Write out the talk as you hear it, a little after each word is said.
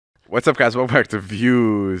What's up, guys? Welcome back to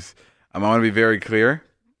Views. I want to be very clear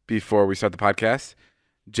before we start the podcast.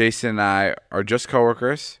 Jason and I are just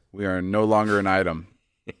coworkers. We are no longer an item.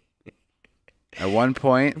 At one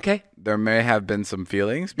point, okay, there may have been some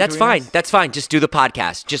feelings. That's fine. That's fine. Just do the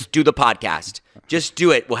podcast. Just do the podcast. Just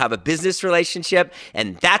do it. We'll have a business relationship,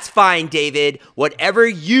 and that's fine, David. Whatever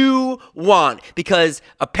you want. Because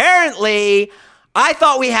apparently, I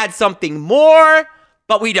thought we had something more,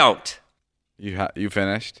 but we don't. You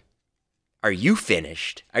finished? Are you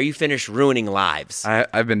finished? Are you finished ruining lives?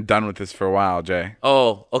 I've been done with this for a while, Jay.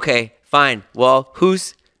 Oh, okay, fine. Well,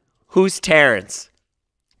 who's Terrence?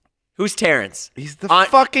 Who's Terrence? He's he's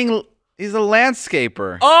a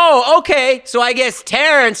landscaper. Oh, okay. So I guess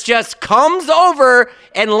Terrence just comes over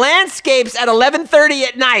and landscapes at 11:30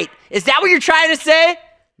 at night. Is that what you're trying to say?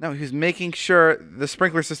 No, he was making sure the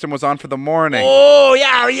sprinkler system was on for the morning. Oh,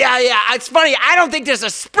 yeah. It's funny. I don't think there's a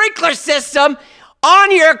sprinkler system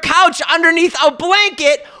on your couch underneath a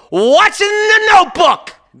blanket watching The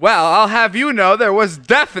Notebook. Well, I'll have you know there was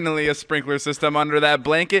definitely a sprinkler system under that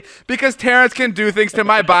blanket because Terrence can do things to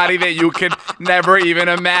my body that you could never even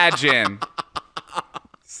imagine.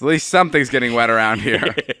 So at least something's getting wet around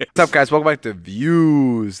here. What's up, guys? Welcome back to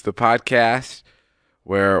Views, the podcast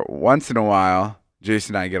where once in a while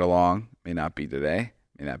Jason and I get along. May not be today,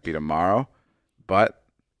 may not be tomorrow, but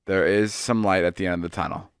there is some light at the end of the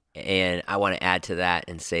tunnel. And I want to add to that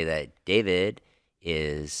and say that David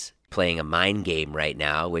is playing a mind game right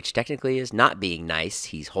now, which technically is not being nice.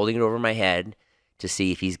 He's holding it over my head to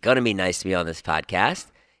see if he's going to be nice to me on this podcast.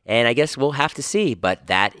 And I guess we'll have to see, but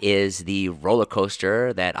that is the roller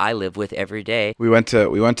coaster that I live with every day. We went to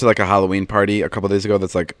like a Halloween party a couple of days ago.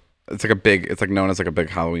 It's like known as like a big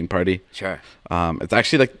Halloween party. Sure. It's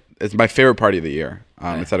actually it's my favorite party of the year.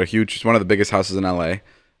 It's it's one of the biggest houses in LA.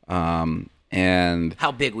 And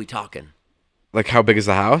how big we talking? Like, how big is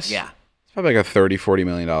the house? Yeah. It's probably like a $30-40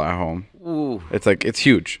 million home. Ooh. It's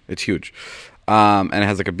huge. It's huge. And it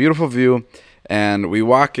has like a beautiful view. And we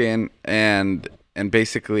walk in and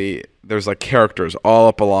basically there's like characters all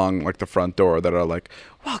up along like the front door that are like,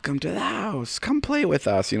 welcome to the house. Come play with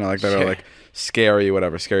us. You know, like that are like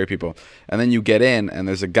scary people. And then you get in and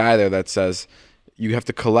there's a guy there that says you have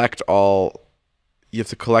to collect all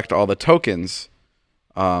the tokens.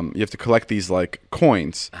 You have to collect these like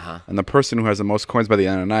coins, and the person who has the most coins by the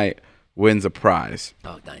end of the night wins a prize.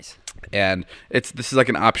 Oh, nice. And this is like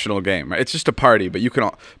an optional game, right? It's just a party, but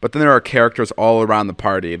but then there are characters all around the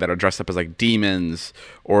party that are dressed up as like demons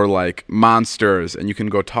or like monsters, and you can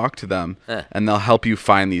go talk to them, and they'll help you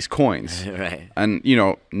find these coins. Right. And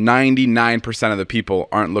 99% of the people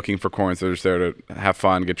aren't looking for coins; they're just there to have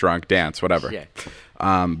fun, get drunk, dance, whatever. Yeah.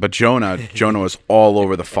 But Jonah was all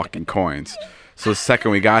over the fucking coins. So the second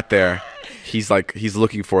we got there, he's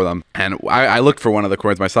looking for them, and I looked for one of the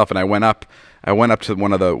coins myself, and I went up to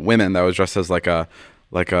one of the women that was dressed as like a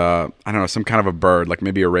I don't know, some kind of a bird, like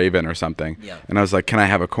maybe a raven or something. Yeah. And I was like, "Can I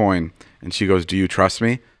have a coin?" And she goes, "Do you trust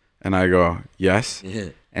me?" And I go, "Yes."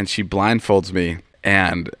 And she blindfolds me,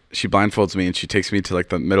 and she takes me to like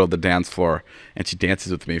the middle of the dance floor, and she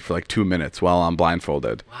dances with me for like 2 minutes while I'm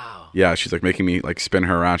blindfolded. Wow. Yeah, she's like making me like spin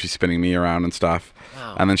her around. She's spinning me around and stuff.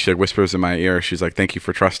 Wow. And then she like whispers in my ear. She's like, "Thank you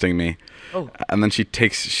for trusting me." Oh. And then she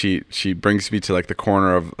brings me to like the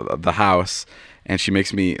corner of the house, and she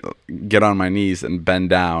makes me get on my knees and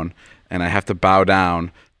bend down, and I have to bow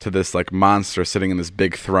down to this like monster sitting in this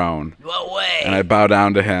big throne. No way. And I bow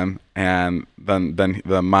down to him, and then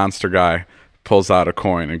the monster guy pulls out a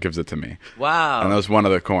coin and gives it to me. Wow. And that was one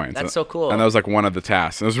of the coins. That's so cool. And that was like one of the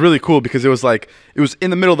tasks. And it was really cool because it was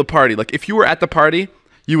in the middle of the party. Like if you were at the party,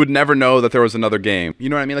 you would never know that there was another game. You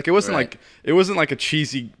know what I mean? Like it wasn't like a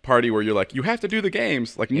cheesy party where you're like, you have to do the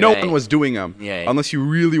games. Like no one was doing them unless you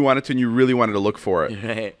really wanted to and you really wanted to look for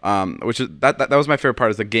it. Right. Which is that was my favorite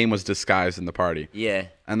part, is the game was disguised in the party. Yeah.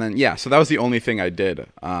 And then so that was the only thing I did,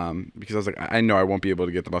 because I was like, I know I won't be able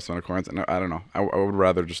to get the most amount of coins, and I don't know, I would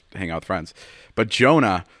rather just hang out with friends. But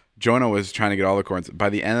Jonah was trying to get all the coins. By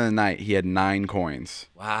the end of the night, he had 9 coins.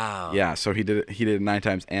 Wow. Yeah, so he did it 9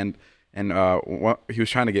 times, and he was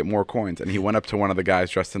trying to get more coins, and he went up to one of the guys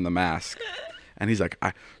dressed in the mask, and he's like,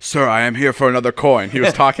 "Sir, I am here for another coin." He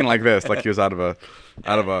was talking like this, like he was out of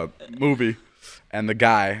a movie, and the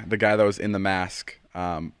guy that was in the mask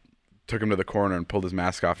took him to the corner and pulled his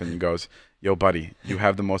mask off, and he goes, "Yo, buddy, you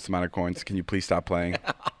have the most amount of coins. Can you please stop playing?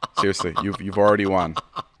 Seriously, you've already won."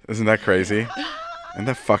 Isn't that crazy? Isn't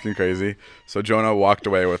that fucking crazy? So Jonah walked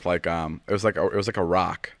away with like it was like a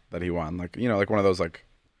rock that he won, like like one of those like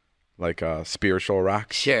spiritual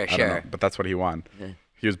rocks. Sure. But that's what he won.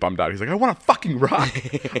 He was bummed out. He's like, I want a fucking rock.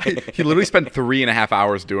 He literally spent 3.5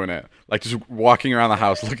 hours doing it, like just walking around the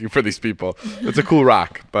house looking for these people. It's a cool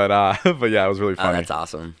rock, but yeah, it was really funny. Oh, that's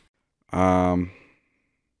awesome.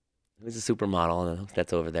 Who's the supermodel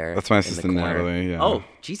that's over there? That's my assistant Natalie. Yeah. Oh,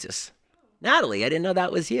 Jesus, Natalie! I didn't know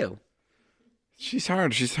that was you. She's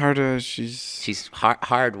hard. She's hard. She's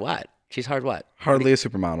hard. What? She's hard. What? Hardly a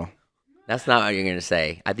supermodel. That's not what you're gonna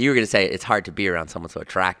say. You were gonna say it's hard to be around someone so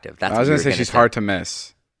attractive. That's I was gonna say she's hard to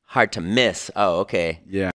miss. Hard to miss. Oh, okay.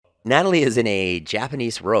 Yeah. Natalie is in a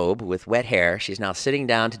Japanese robe with wet hair. She's now sitting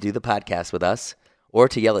down to do the podcast with us, or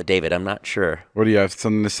to yell at David. I'm not sure. What do you have?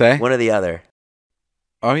 Something to say? One or the other.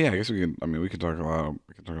 Oh yeah, I guess we can. I mean, we can talk a lot.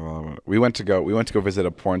 About it. We went to go visit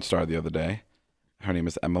a porn star the other day. Her name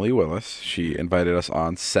is Emily Willis. She invited us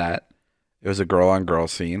on set. It was a girl-on-girl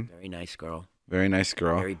scene. Very nice girl. Very nice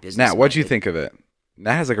girl. Very business. Nat, what'd you think of it?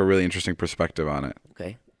 Nat has like a really interesting perspective on it.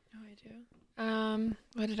 Okay. Oh, I do.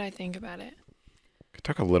 What did I think about it? Could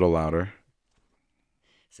talk a little louder.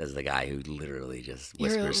 Says the guy who literally just You're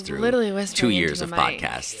whispers through literally whispering 2 years into of the mic.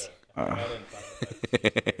 podcasts.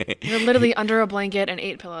 You're literally under a blanket and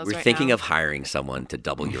 8 pillows. We're right thinking now. of hiring someone to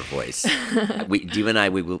double your voice. You and I,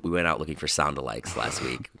 we went out looking for sound-alikes last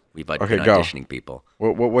week. We've been auditioning people.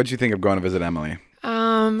 What'd you think of going to visit Emily?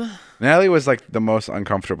 Natalie was like the most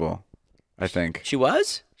uncomfortable, I think. She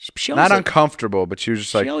was? She Not uncomfortable, but she was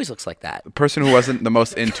just like... She always looks like that. The person who wasn't the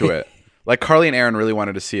most into it. Like Carly and Aaron really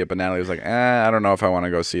wanted to see it, but Natalie was like, I don't know if I want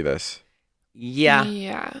to go see this. Yeah.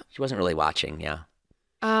 Yeah. She wasn't really watching, yeah.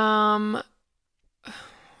 What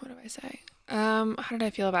do I say? How did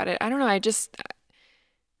I feel about it? I don't know.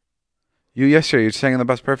 You're saying the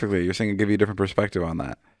best perfectly. You're saying it give you a different perspective on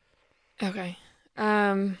that. Okay.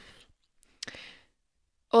 Well,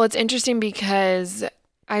 it's interesting because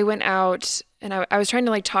I went out and I was trying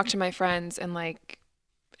to like talk to my friends and like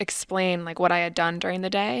explain like what I had done during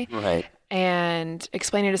the day. Right. And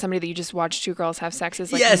explaining to somebody that you just watch 2 girls have sex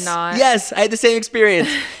is like not. Yes, I had the same experience.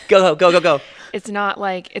 Go. It's not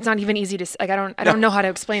even easy to like. I don't know how to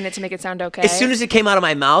explain it to make it sound okay. As soon as it came out of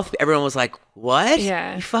my mouth, everyone was like, "What?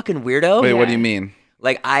 Yeah. You fucking weirdo." Wait, what do you mean?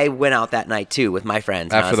 Like I went out that night too with my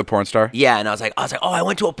friends. After the porn star? Yeah, and I was like, oh, I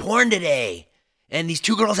went to a porn today, and these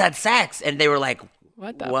 2 girls had sex, and they were like,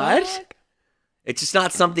 What the what? fuck? It's just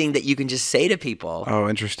not something that you can just say to people. Oh,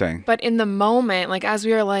 interesting. But in the moment, like as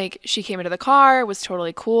we were like, she came into the car, was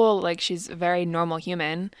totally cool. Like she's a very normal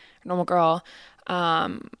human, normal girl.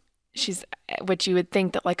 She's what you would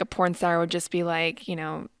think that like a porn star would just be like, you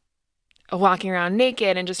know, walking around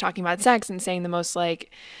naked and just talking about sex and saying the most like,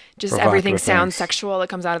 just everything sounds sexual that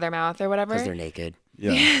comes out of their mouth or whatever. Because they're naked.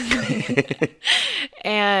 Yeah.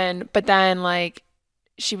 But then like,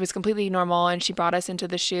 she was completely normal and she brought us into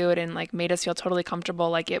the shoot and like made us feel totally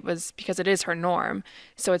comfortable. Like it was because it is her norm.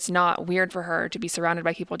 So it's not weird for her to be surrounded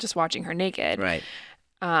by people just watching her naked. Right.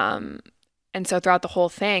 And so throughout the whole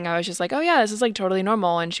thing, I was just like, oh yeah, this is like totally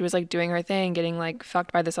normal. And she was like doing her thing, getting like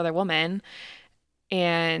fucked by this other woman.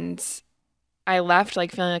 And I left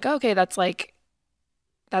like feeling like, oh, okay,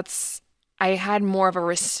 I had more of a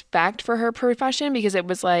respect for her profession because it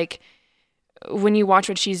was like, when you watch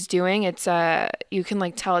what she's doing, it's you can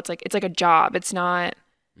like tell it's like a job. It's not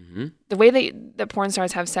the way that the porn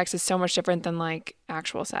stars have sex is so much different than like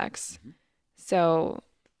actual sex. So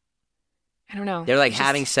I don't know. They're like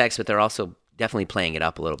having sex, but they're also definitely playing it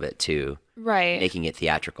up a little bit too. Right. Making it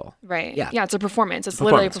theatrical. Right. Yeah. Yeah. It's a performance. It's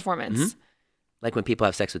literally a performance. Like when people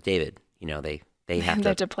have sex with David, you know, they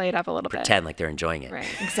have to play it up a little bit. Pretend like they're enjoying it. Right.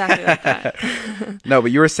 Exactly like that. No,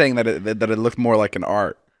 but you were saying that it looked more like an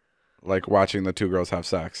art. Like watching the 2 girls have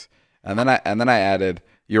sex, and then I added,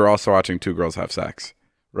 you're also watching 2 girls have sex,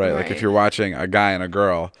 right? Like if you're watching a guy and a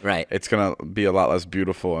girl, right, it's gonna be a lot less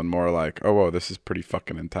beautiful and more like, oh whoa, this is pretty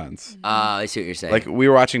fucking intense. I see what you're saying. Like we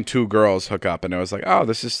were watching 2 girls hook up, and it was like, oh,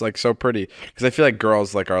 this is like so pretty, because I feel like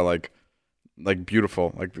girls like are like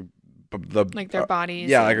beautiful, like the like their bodies.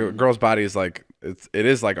 Yeah, like a girl's body is like it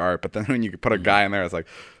is like art, but then when you put a guy in there, it's like,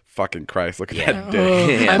 fucking Christ, look at that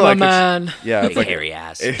dick. I'm like a man. Yeah, it's like hairy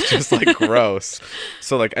ass. It's just like gross.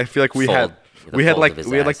 So like I feel like we had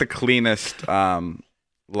the cleanest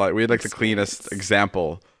the cleanest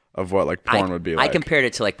example of what like porn would be like. I compared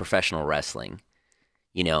it to like professional wrestling.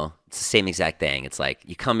 You know, it's the same exact thing. It's like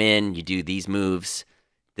you come in, you do these moves,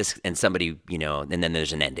 and somebody, you know, and then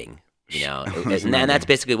there's an ending. You know, and that's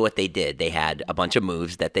basically what they did. They had a bunch of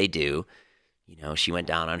moves that they do. You know, she went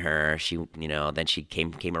down on her. She, you know, then she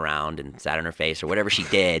came around and sat on her face or whatever she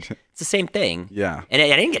did. It's the same thing. Yeah. And I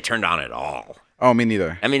didn't get turned on at all. Oh, me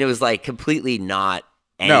neither. I mean, it was like completely not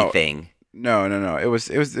anything. No. It was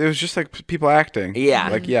just like people acting. Yeah.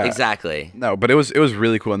 Like yeah. Exactly. No, but it was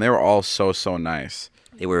really cool, and they were all so nice.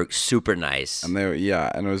 They were super nice. And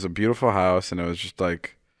and it was a beautiful house, and it was just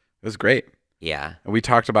like, it was great. Yeah. And we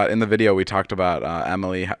talked about, in the video, we talked about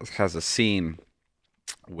Emily has a scene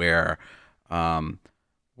where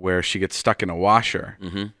she gets stuck in a washer.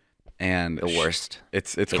 Mm-hmm. And the worst.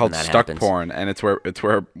 It's called stuck porn, and it's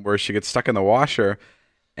where she gets stuck in the washer,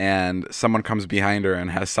 and someone comes behind her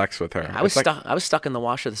and has sex with her. Yeah, I was stuck in the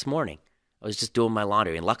washer this morning. I was just doing my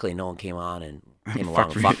laundry, and luckily no one came on and came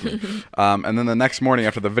along and fucked me. And then the next morning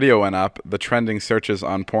after the video went up, the trending searches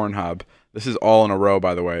on Pornhub. This is all in a row,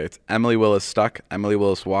 by the way. It's Emily Willis stuck, Emily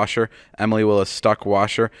Willis washer, Emily Willis stuck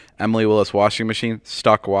washer, Emily Willis washing machine,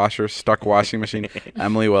 stuck washer, stuck washing machine,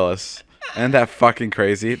 Emily Willis. Isn't that fucking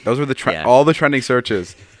crazy? Those were all the trending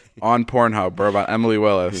searches on Pornhub were about Emily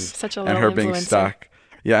Willis and her being stuck.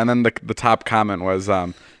 Yeah, and then the top comment was,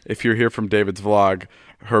 if you're here from David's vlog,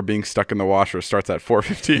 her being stuck in the washer starts at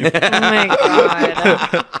 4:15. Oh my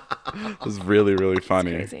God. It was really, really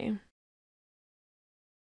funny. That's crazy.